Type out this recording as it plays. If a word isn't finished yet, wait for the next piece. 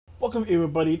Welcome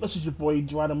everybody, this is your boy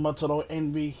Dryder Mataroa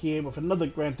and we're here with another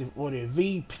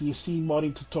NativeUI.dll PC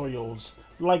modding tutorials.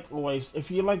 Like always,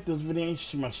 if you like this video,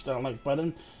 smash that like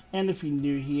button, and if you're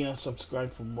new here,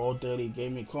 subscribe for more daily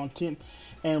gaming content,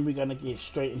 and we're gonna get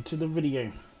straight into the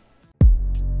video.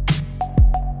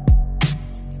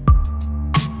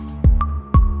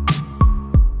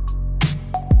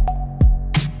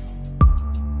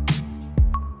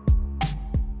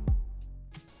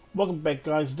 Welcome back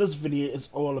guys, this video is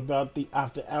all about the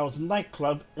After Hours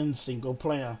nightclub in single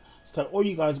player. So all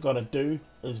you guys gotta do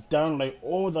is download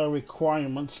all the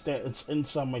requirements that is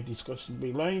inside my description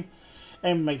below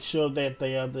and make sure that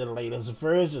they are the latest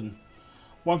version.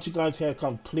 Once you guys have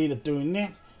completed doing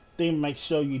that, then make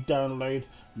sure you download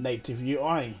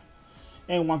NativeUI.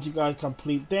 And once you guys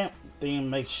complete that, then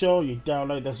make sure you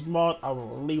download this mod. I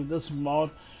will leave this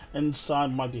mod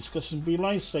inside my description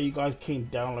below so you guys can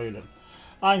download it.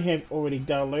 I have already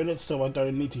downloaded, so I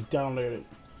don't need to download it.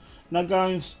 Now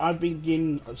guys, I've been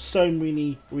getting so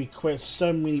many requests,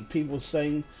 so many people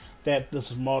saying that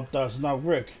this mod does not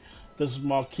work. This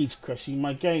mod keeps crashing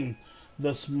my game.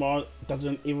 This mod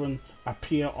doesn't even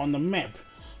appear on the map.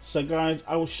 So guys,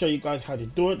 I will show you guys how to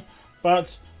do it,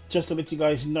 but just to let you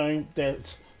guys know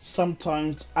that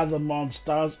sometimes other mods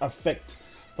does affect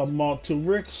the mod to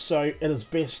work, so it is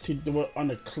best to do it on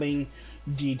a clean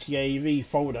GTAV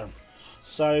folder.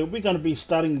 So we're going to be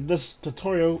starting this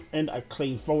tutorial in a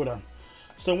clean folder.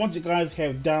 So once you guys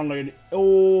have downloaded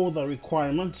all the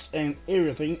requirements and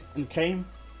everything, okay,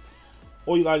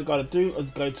 all you guys got to do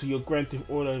is go to your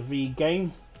ScriptHookV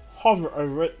game, hover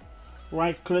over it,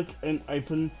 right click and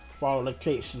open file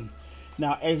location.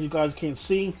 Now as you guys can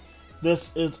see,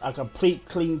 this is a complete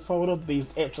clean folder. There's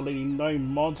absolutely no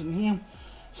mods in here.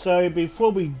 So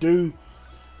before we do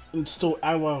install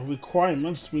our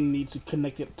requirements, we need to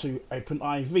connect it to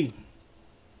OpenIV.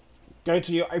 Go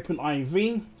to your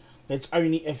OpenIV. That's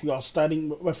only if you are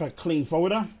starting with a clean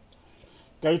folder.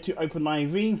 Go to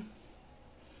OpenIV,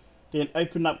 then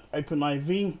open up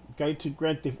OpenIV, go to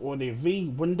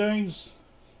NativeUI.dll Windows,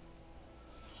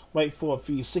 wait for a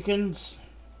few seconds,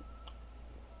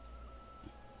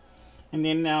 and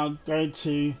then now go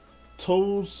to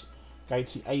Tools, go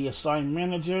to ASI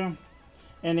Manager,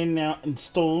 and then now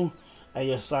install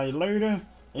ASI Loader,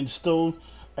 install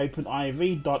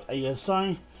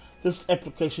OpenIV.asi. This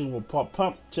application will pop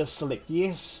up, just select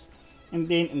yes, and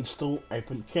then install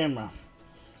Open Camera.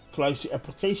 Close your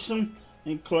application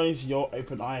and close your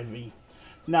OpenIV.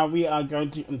 Now we are going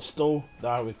to install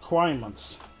the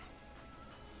requirements.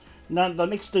 Now the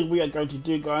next thing we are going to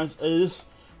do guys is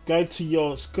go to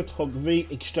your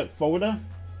ScriptHookV extract folder.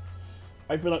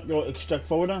 Open up your extract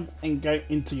folder and go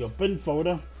into your bin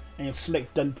folder and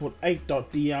select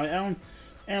input8.dll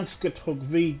and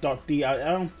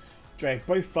ScriptHookV.dll. Drag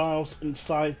both files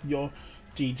inside your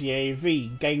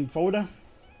GTAV game folder.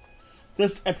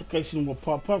 This application will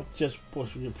pop up, just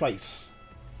push replace.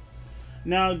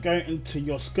 Now go into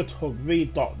your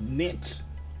ScriptHookVDotNet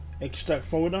extract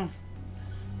folder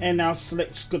and now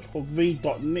select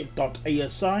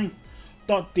ScriptHookVDotNet.asi,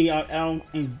 .dll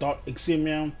and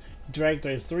 .xml. Drag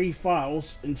those three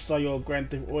files inside your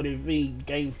NativeUI.dll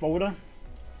game folder.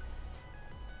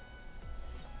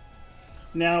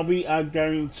 Now we are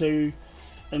going to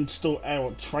install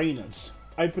our trainers.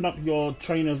 Open up your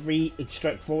trainer v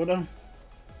extract folder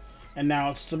and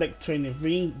now select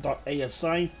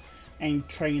trainerv.asi and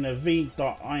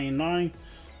trainerv.ini.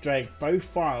 Drag both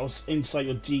files inside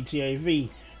your GTAV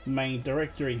main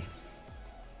directory.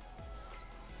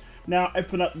 Now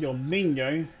open up your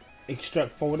menu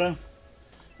extract folder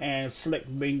and select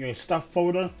menu stuff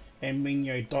folder and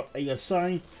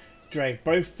menu.asi. Drag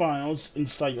both files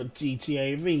inside your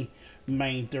GTAV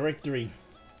main directory.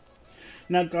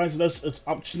 Now guys, this is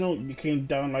optional. You can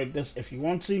download this if you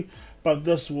want to, but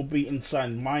this will be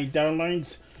inside my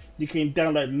downloads. You can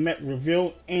download Map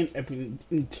Reveal and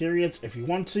OpenInteriors if you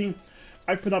want to.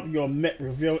 Open up your Map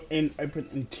Reveal and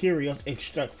OpenInteriors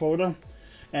extract folder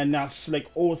and now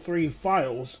select all three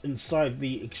files inside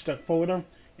the extract folder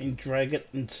and drag it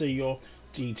into your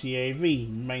GTAV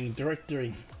main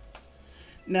directory.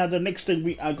 Now the next thing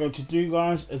we are going to do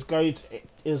guys is go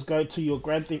to your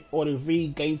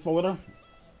NativeUI.dll game folder,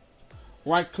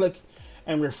 right click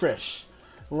and refresh,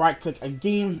 right click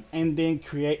again and then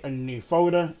create a new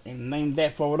folder and name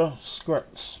that folder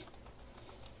scripts.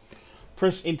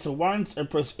 Press enter once and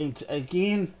press enter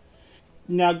again.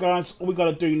 Now guys, all we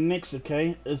gotta do next,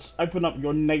 okay, is open up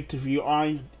your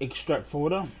NativeUI extract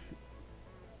folder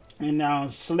and now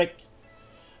select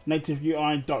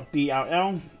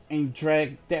NativeUI.dll and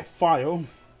drag that file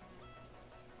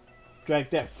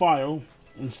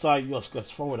inside your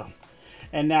scripts folder.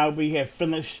 And now we have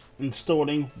finished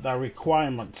installing the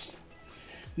requirements.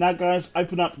 Now guys,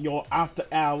 open up your After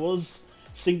Hours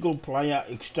single player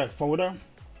extract folder,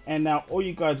 and now all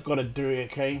you guys got to do,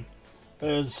 okay,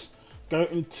 is go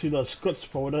into the scripts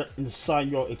folder inside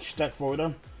your extract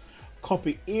folder,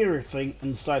 copy everything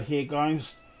inside here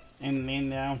guys, and then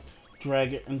now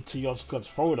drag it into your scripts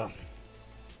folder.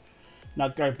 Now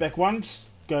go back once,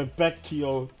 go back to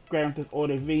your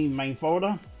ScriptHookV main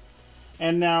folder,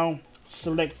 and now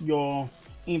select your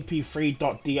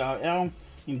ikpFlac.dll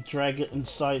and drag it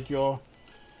inside your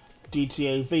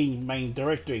DTAV main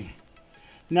directory.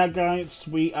 Now guys,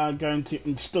 we are going to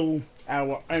install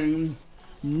our own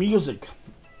music.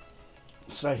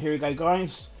 So here we go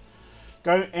guys,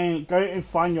 go and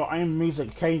find your own music,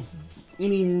 okay,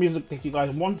 any music that you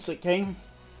guys want, okay.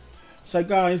 So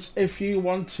guys, if you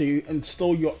want to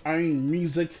install your own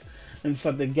music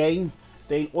inside the game,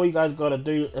 then all you guys gotta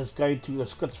do is go to your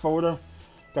scripts folder,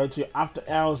 go to your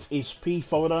AfterHoursSP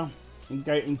folder, and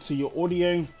go into your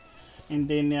audio, and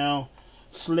then now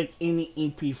select any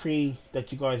MP3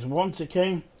 that you guys want,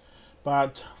 okay.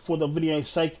 But for the video's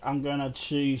sake, I'm gonna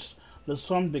choose this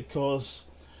one because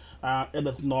it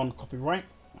is non-copyright,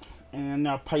 and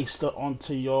now paste it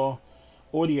onto your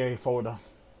audio folder.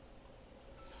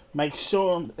 Make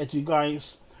sure that you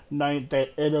guys know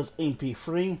that it is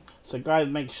MP3, so guys,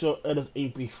 make sure it is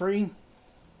MP3.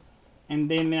 And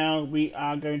then now we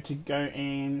are going to go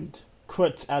and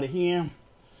quit out of here,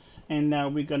 and now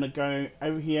we're going to go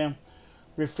over here,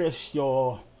 refresh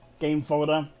your game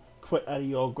folder, quit out of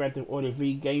your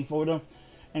ScriptHookV game folder,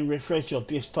 and refresh your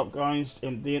desktop guys,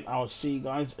 and then I'll see you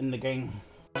guys in the game.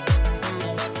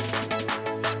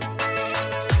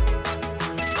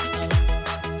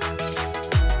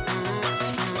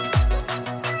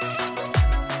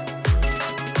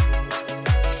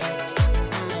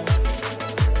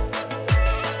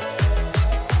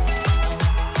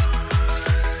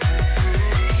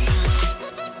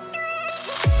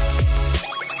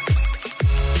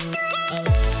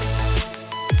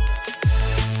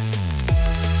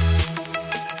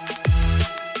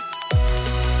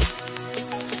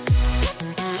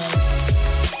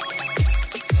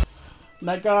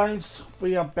 Now guys,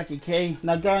 we are back, okay.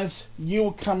 Now guys, you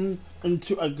will come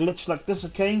into a glitch like this,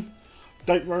 okay.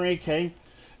 Don't worry, okay.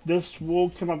 This will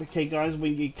come up, okay guys,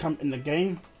 when you come in the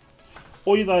game.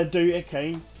 All you gotta do,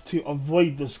 okay, to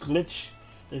avoid this glitch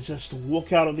is just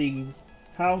walk out of the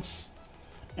house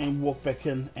and walk back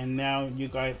in, and now you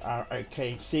guys are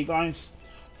okay. See guys?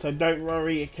 So don't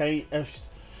worry, okay, if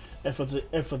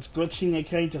it's glitching,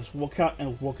 okay, just walk out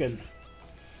and walk in.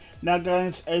 Now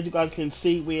guys, as you guys can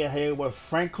see, we are here with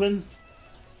Franklin,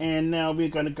 and now we're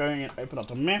going to go and open up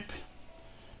the map,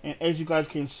 and as you guys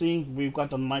can see, we've got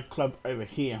the nightclub over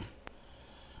here.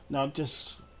 Now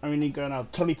just only going to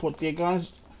teleport there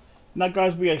guys. Now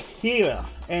guys, we are here,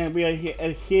 and we are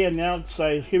here now,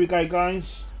 so here we go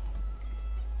guys.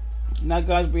 Now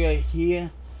guys, we are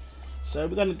here, so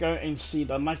we're going to go and see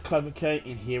the nightclub, okay,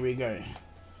 and here we go.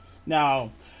 Now,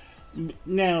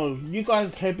 you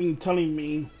guys have been telling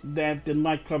me that the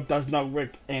nightclub does not work,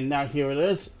 and now here it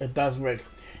is, it does work.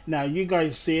 Now, you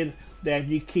guys said that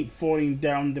you keep falling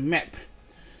down the map.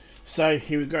 So,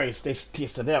 here we go, let's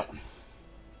test it out.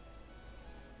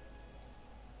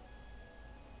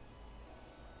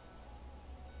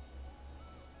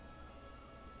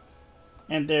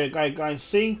 And there you go guys,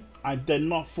 see, I did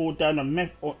not fall down the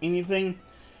map or anything,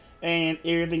 and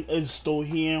everything is still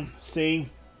here, see.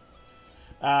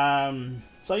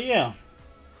 So yeah,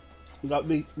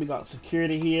 we got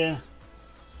security here.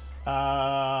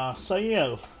 So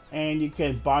yeah, and you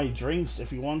can buy drinks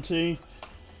if you want to.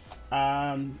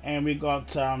 And we got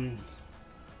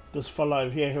this fellow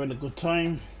over here having a good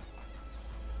time,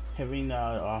 having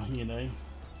you know.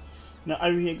 Now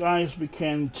over here guys, we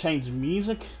can change the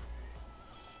music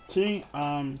to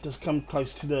just come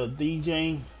close to the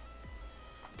DJ.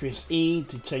 Press E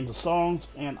to change the songs,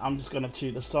 and I'm just going to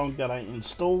choose the song that I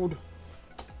installed.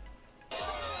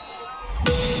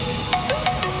 So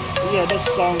yeah, this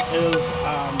song is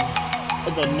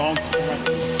a non-copyright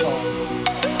song.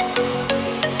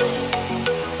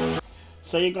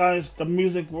 So you guys, the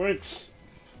music works,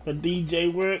 the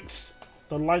DJ works,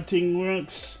 the lighting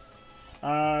works.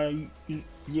 Yeah,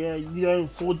 you don't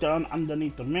fall down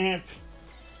underneath the map.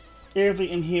 Everything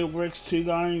in here works too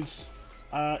guys.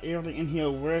 Everything in here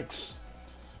works.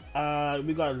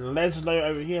 We got Leslie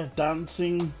over here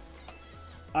dancing.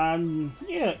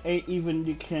 Yeah, even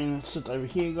you can sit over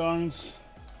here guys,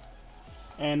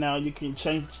 and now you can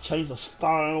change the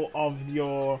style of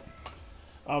your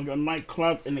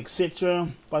nightclub and etc.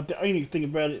 But the only thing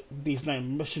about it, these no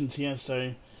missions here,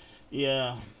 so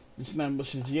yeah, There's no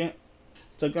missions yet.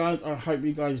 So guys, I hope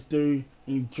you guys do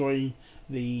enjoy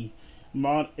the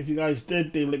mod. If you guys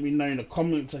did, then let me know in the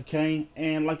comments, okay?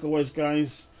 And like always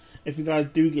guys, if you guys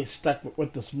do get stuck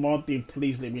with this mod, then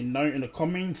please let me know in the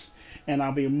comments, and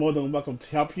I'll be more than welcome to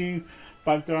help you.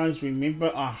 But guys,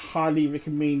 remember, I highly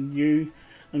recommend you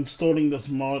installing this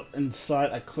mod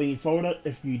inside a clean folder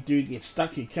if you do get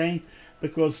stuck, okay?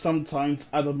 Because sometimes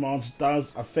other mods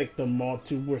does affect the mod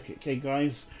to work, okay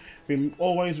guys?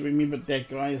 Always remember that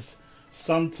guys,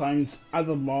 sometimes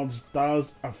other mods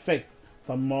does affect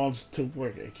the mods to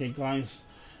work, okay guys?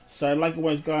 So like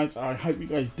always guys, I hope you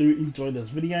guys do enjoy this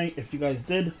video. If you guys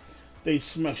did, please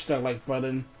smash that like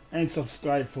button and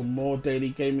subscribe for more daily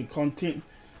gaming content,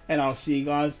 and I'll see you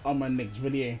guys on my next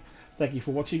video. Thank you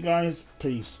for watching guys,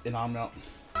 peace, and I'm out.